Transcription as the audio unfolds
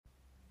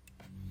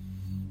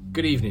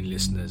Good evening,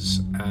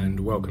 listeners, and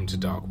welcome to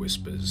Dark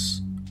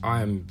Whispers.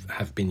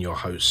 have been your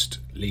host,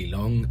 Lee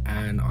Long,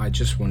 and I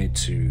just wanted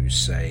to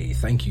say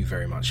thank you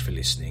very much for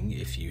listening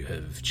if you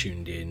have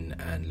tuned in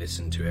and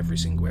listened to every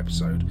single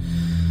episode.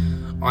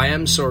 I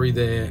am sorry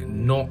they're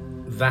not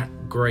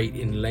that great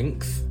in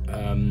length.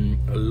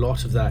 A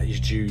lot of that is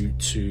due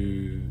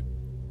to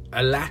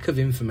a lack of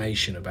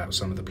information about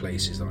some of the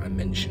places that I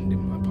mentioned in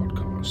my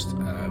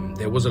podcast.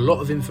 There was a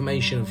lot of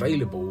information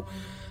available.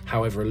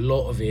 However, a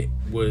lot of it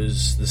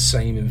was the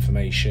same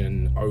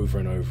information over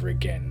and over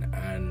again,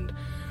 and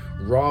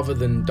rather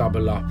than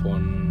double up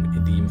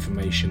on the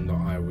information that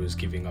I was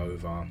giving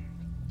over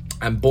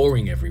and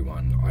boring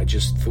everyone, I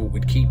just thought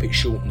we'd keep it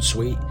short and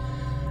sweet.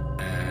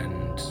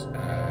 And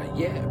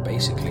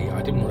basically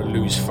I didn't want to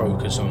lose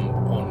focus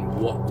on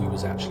what we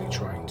was actually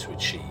trying to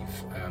achieve.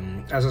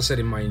 As I said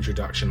in my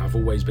introduction, I've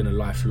always been a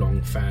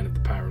lifelong fan of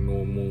the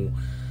paranormal.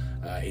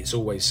 It's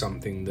always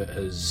something that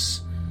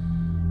has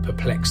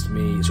perplexed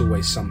me. It's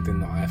always something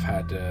that I've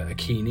had a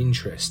keen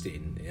interest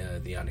in,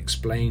 the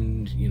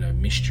unexplained,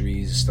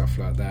 mysteries, stuff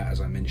like that.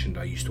 As I mentioned,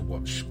 I used to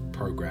watch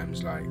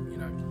programs like,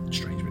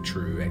 Strange But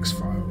True,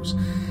 X-Files,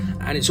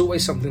 and it's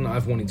always something that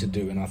I've wanted to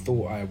do, and I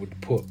thought I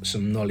would put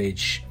some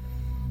knowledge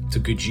to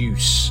good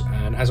use.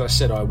 And as I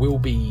said, I will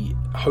be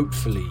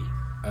hopefully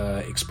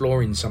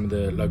exploring some of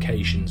the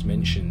locations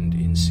mentioned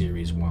in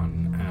Series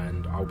 1,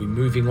 and I'll be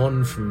moving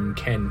on from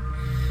Kent.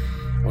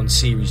 On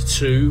Series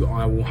 2,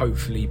 I will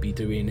hopefully be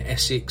doing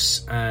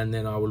Essex, and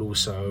then I will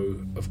also,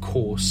 of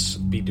course,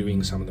 be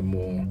doing some of the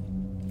more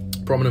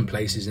prominent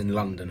places in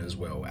London as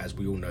well. As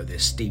we all know, they're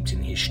steeped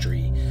in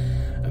history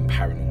and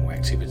paranormal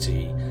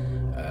activity,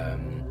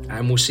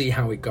 and we'll see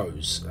how it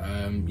goes.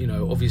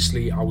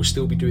 Obviously, I will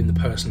still be doing the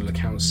personal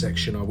accounts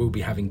section. I will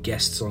be having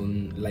guests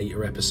on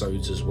later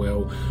episodes as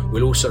well.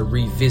 We'll also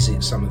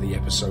revisit some of the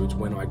episodes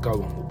when I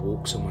go on the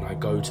walks and when I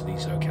go to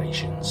these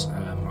locations.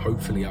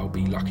 Hopefully, I'll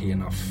be lucky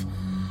enough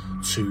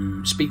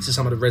to speak to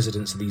some of the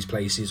residents of these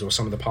places or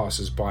some of the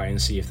passers-by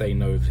and see if they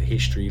know of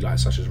history,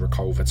 such as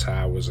Reculver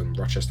Towers and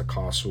Rochester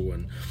Castle,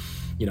 and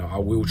I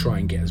will try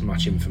and get as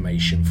much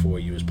information for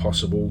you as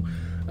possible.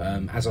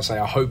 As I say,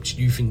 I hope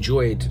you've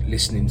enjoyed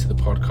listening to the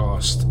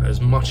podcast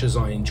as much as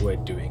I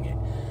enjoyed doing it.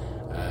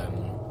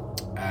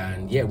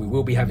 We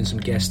will be having some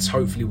guests.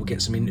 Hopefully we'll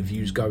get some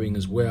interviews going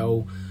as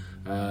well.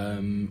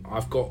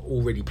 I've got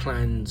already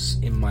plans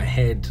in my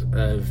head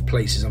of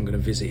places I'm going to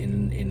visit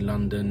in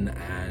London,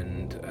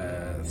 and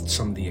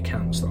some of the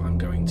accounts that I'm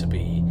going to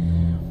be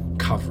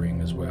covering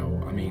as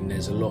well. I mean,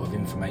 there's a lot of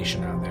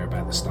information out there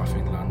about the stuff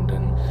in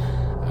London.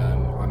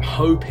 I'm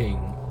hoping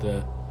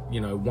that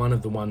one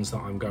of the ones that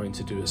I'm going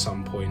to do at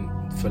some point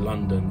for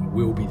London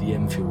will be the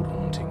Enfield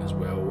haunting, as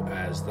well,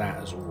 as that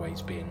has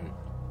always been,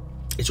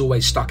 it's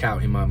always stuck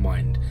out in my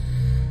mind.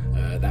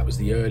 That was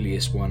the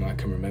earliest one I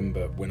can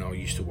remember when I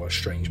used to watch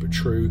Strange But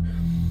True.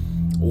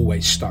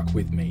 Always stuck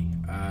with me.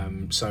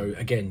 So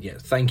again,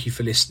 thank you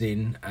for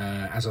listening.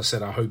 As I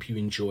said, I hope you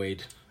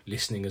enjoyed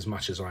listening as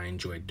much as I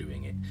enjoyed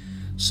doing it.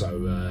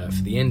 So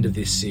for the end of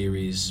this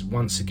series,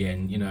 once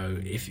again,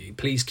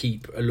 please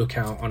keep a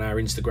lookout on our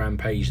Instagram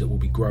page that will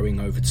be growing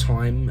over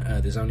time.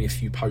 There's only a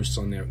few posts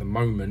on there at the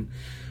moment,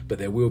 but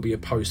there will be a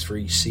post for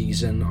each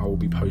season. I will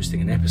be posting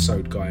an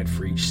episode guide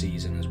for each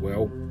season as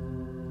well.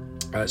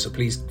 So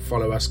please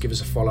follow us, give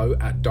us a follow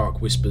at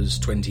Dark Whispers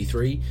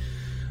 23.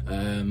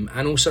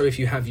 And also, if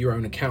you have your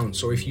own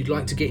accounts, or if you'd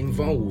like to get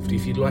involved,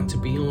 if you'd like to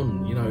be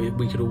on,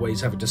 we could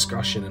always have a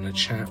discussion and a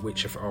chat,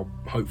 which I'll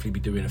hopefully be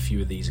doing a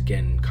few of these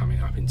again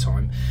coming up in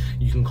time.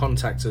 You can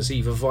contact us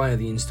either via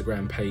the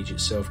Instagram page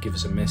itself, give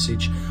us a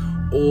message,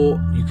 or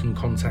you can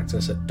contact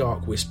us at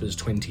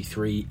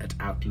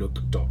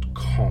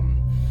darkwhispers23@outlook.com.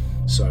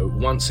 So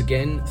once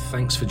again,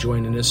 thanks for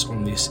joining us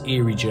on this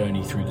eerie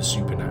journey through the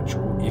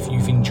supernatural. If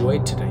you've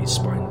enjoyed today's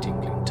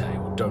spine-tingling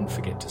tale, don't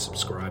forget to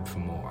subscribe for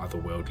more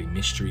otherworldly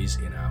mysteries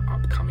in our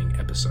upcoming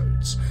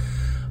episodes.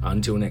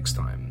 Until next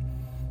time,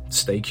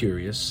 stay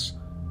curious,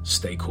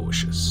 stay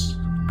cautious,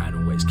 and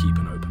always keep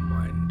an open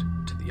mind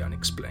to the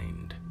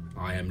unexplained.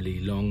 I am Lee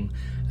Long,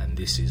 and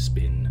this has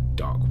been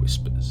Dark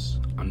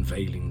Whispers,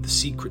 unveiling the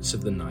secrets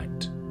of the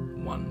night,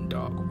 one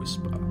dark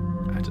whisper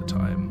at a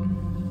time.